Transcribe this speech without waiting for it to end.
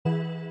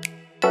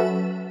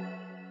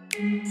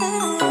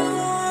Hello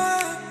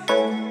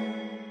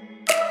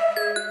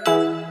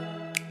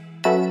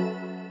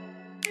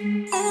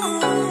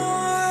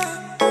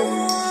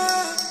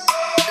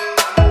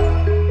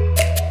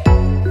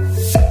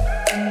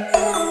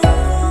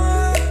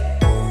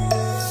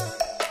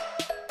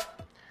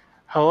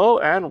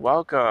and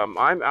welcome.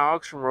 I'm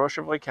Alex from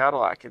Chevy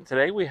Cadillac, and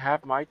today we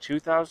have my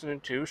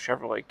 2002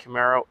 Chevrolet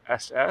Camaro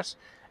SS,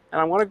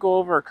 and I want to go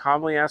over a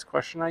commonly asked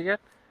question I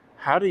get: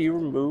 how do you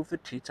remove the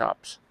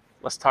T-tops?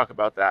 Let's talk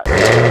about that.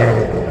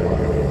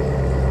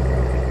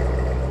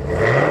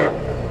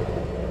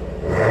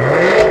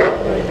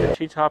 The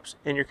T-tops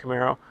in your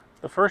Camaro,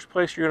 the first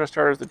place you're going to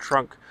start is the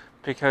trunk,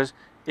 because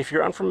if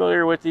you're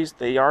unfamiliar with these,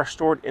 they are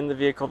stored in the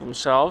vehicle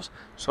themselves.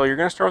 So you're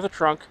going to start with the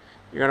trunk.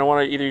 You're going to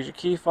want to either use a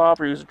key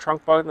fob or use a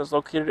trunk button that's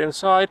located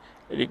inside,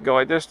 and you can go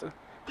like this.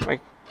 You're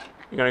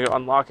going to go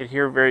unlock it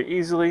here very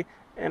easily,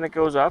 and it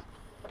goes up.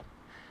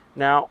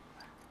 Now,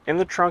 in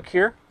the trunk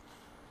here,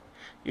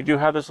 you do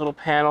have this little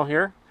panel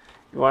here.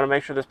 You want to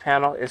make sure this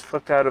panel is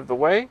flipped out of the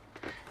way,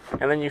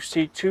 and then you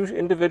see two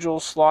individual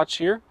slots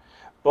here.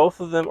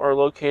 Both of them are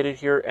located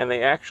here, and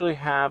they actually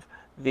have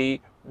the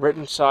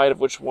written side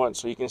of which one.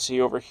 So you can see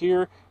over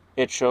here,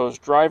 it shows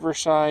driver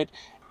side,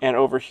 and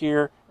over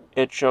here,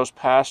 it shows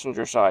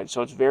passenger side.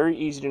 So it's very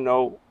easy to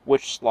know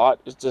which slot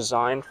is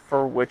designed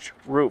for which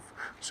roof.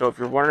 So if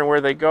you're wondering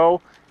where they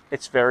go,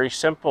 it's very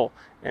simple,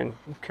 and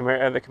the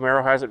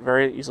Camaro has it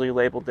very easily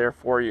labeled there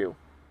for you.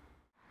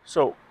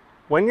 So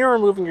when you're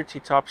removing your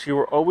T-tops, you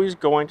are always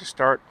going to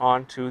start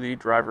onto the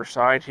driver's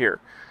side here.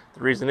 The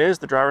reason is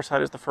the driver's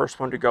side is the first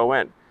one to go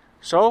in.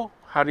 So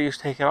how do you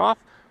take it off?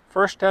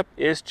 First step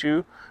is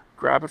to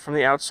grab it from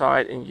the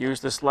outside and use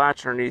this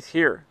latch underneath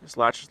here. This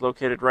latch is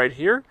located right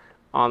here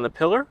on the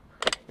pillar.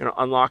 You're going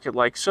to unlock it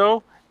like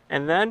so,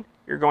 and then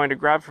you're going to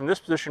grab from this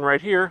position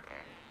right here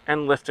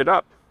and lift it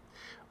up.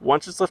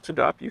 Once it's lifted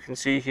up, you can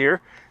see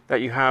here that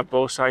you have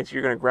both sides.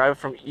 You're going to grab it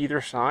from either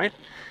side,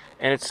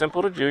 and it's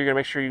simple to do. You're going to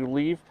make sure you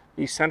leave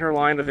the center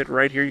line of it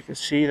right here. You can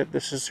see that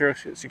this is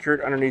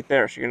secured underneath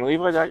there. So you're going to leave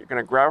it like that. You're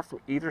going to grab it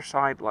from either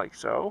side like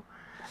so,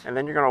 and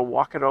then you're going to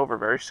walk it over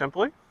very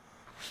simply.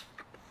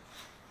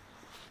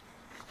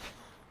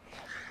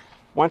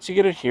 Once you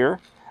get it here,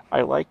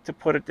 I like to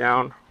put it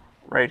down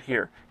right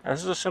here. Now,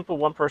 this is a simple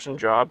one-person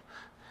job.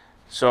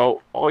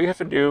 So all you have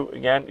to do,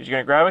 again, is you're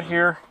going to grab it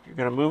here. You're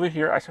going to move it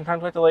here. I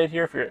sometimes like to lay it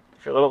here if you're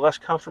a little less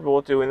comfortable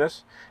with doing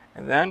this.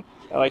 And then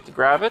I like to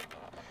grab it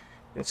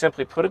and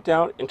simply put it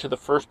down into the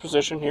first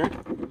position here.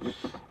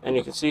 And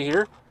you can see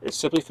here, it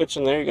simply fits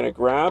in there. You're going to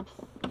grab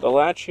the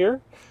latch here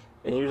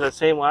and use that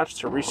same latch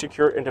to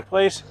re-secure it into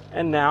place.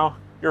 And now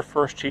your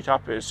first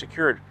T-top is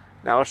secured.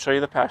 Now let's show you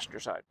the passenger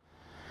side.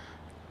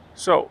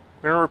 So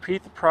we're going to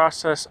repeat the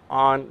process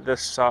on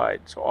this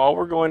side. So all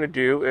we're going to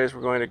do is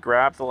we're going to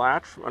grab the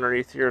latch from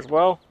underneath here as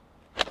well,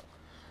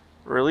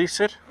 release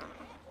it,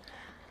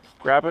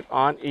 grab it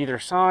on either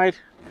side,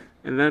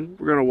 and then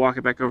we're going to walk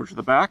it back over to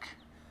the back.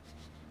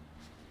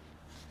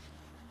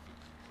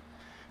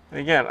 And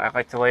again, I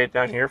like to lay it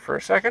down here for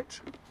a second,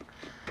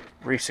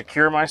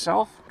 re-secure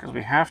myself, because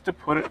we have to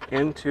put it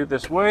into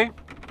this way.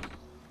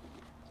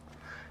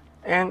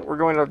 And we're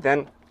going to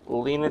then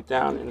lean it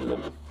down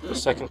into the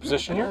second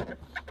position here.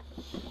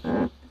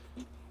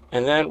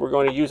 And then we're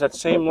going to use that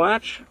same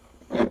latch,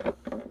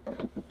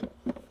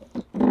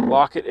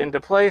 lock it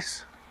into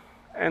place,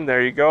 and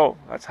there you go.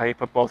 That's how you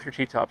put both your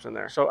T-tops in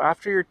there. So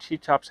after your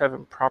T-tops have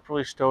been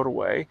properly stowed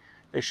away,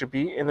 they should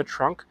be in the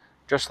trunk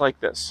just like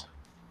this.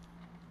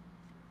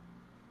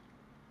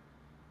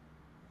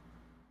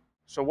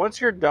 So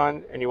once you're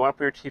done and you want to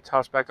put your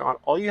T-tops back on,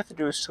 all you have to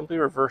do is simply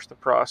reverse the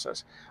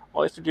process.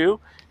 All you have to do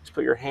is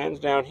put your hands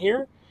down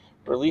here,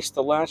 release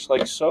the latch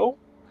like so,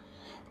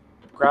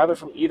 grab it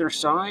from either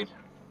side,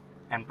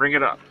 and bring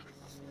it up.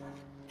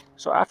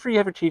 So after you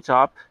have your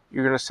T-top,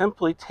 you're going to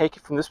simply take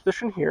it from this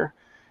position here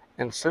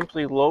and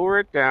simply lower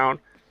it down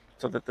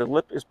so that the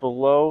lip is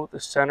below the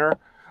center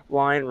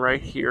line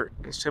right here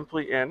and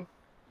simply in.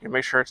 You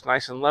make sure it's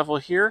nice and level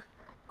here,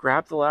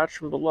 grab the latch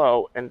from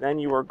below, and then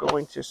you are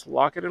going to just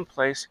lock it in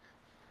place,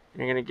 and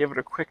you're going to give it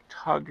a quick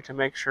tug to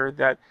make sure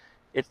that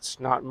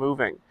it's not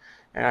moving.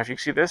 And as you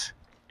see this,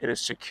 it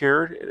is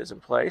secured, it is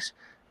in place.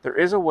 There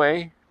is a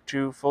way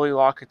to fully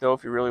lock it though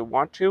if you really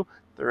want to.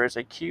 There is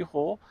a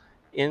keyhole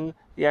in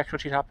the actual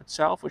T-top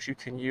itself, which you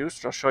can use,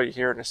 which I'll show you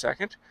here in a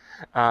second.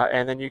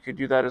 And then you could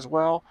do that as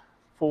well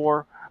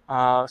for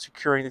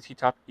securing the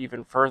T-top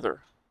even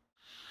further.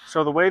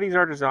 So the way these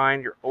are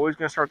designed, you're always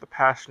going to start the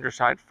passenger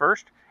side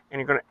first, and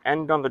you're going to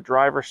end on the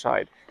driver's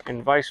side,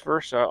 and vice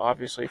versa,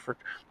 obviously, for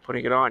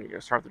putting it on. You're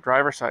going to start the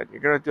driver's side.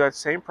 You're going to do that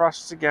same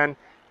process again.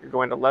 You're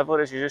going to level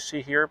it as you just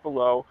see here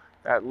below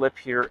that lip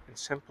here and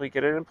simply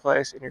get it in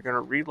place, and you're going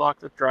to relock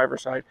the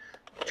driver's side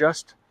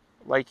just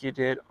like you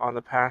did on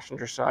the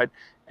passenger side,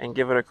 and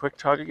give it a quick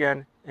tug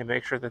again and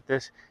make sure that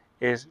this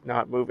is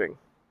not moving.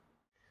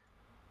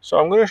 So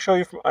I'm going to show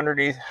you from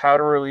underneath how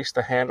to release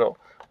the handle.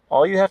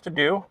 All you have to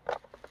do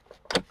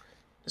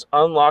is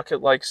unlock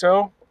it like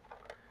so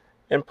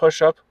and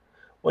push up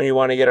when you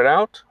want to get it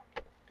out,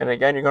 And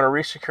again, you're going to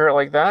re-secure it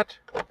like that.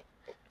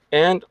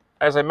 And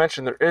as I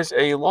mentioned, there is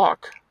a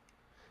lock.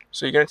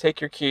 So you're going to take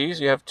your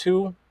keys. You have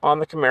 2 on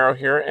the Camaro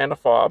here and a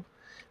fob.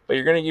 But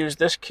you're going to use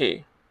this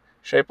key,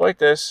 shaped like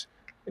this.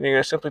 And you're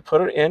going to simply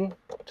put it in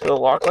to the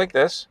lock like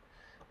this.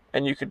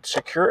 And you could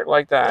secure it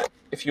like that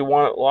if you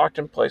want it locked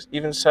in place. It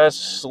even says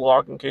this is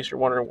locked in case you're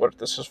wondering what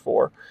this is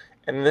for.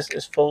 And this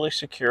is fully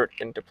secured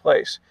into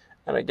place.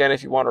 And again,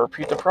 if you want to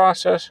repeat the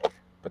process,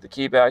 put the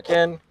key back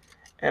in.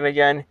 And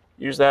again,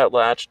 use that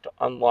latch to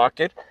unlock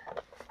it.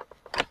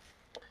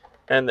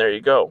 And there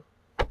you go.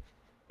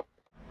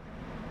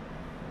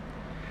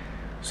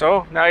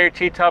 So now your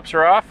T-tops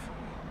are off.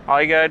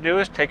 All you gotta do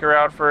is take her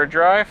out for a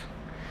drive.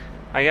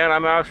 Again,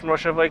 I'm Alex from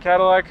Chevy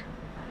Cadillac.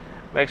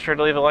 Make sure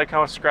to leave a like,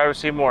 comment, subscribe to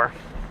see more.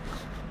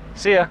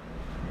 See ya.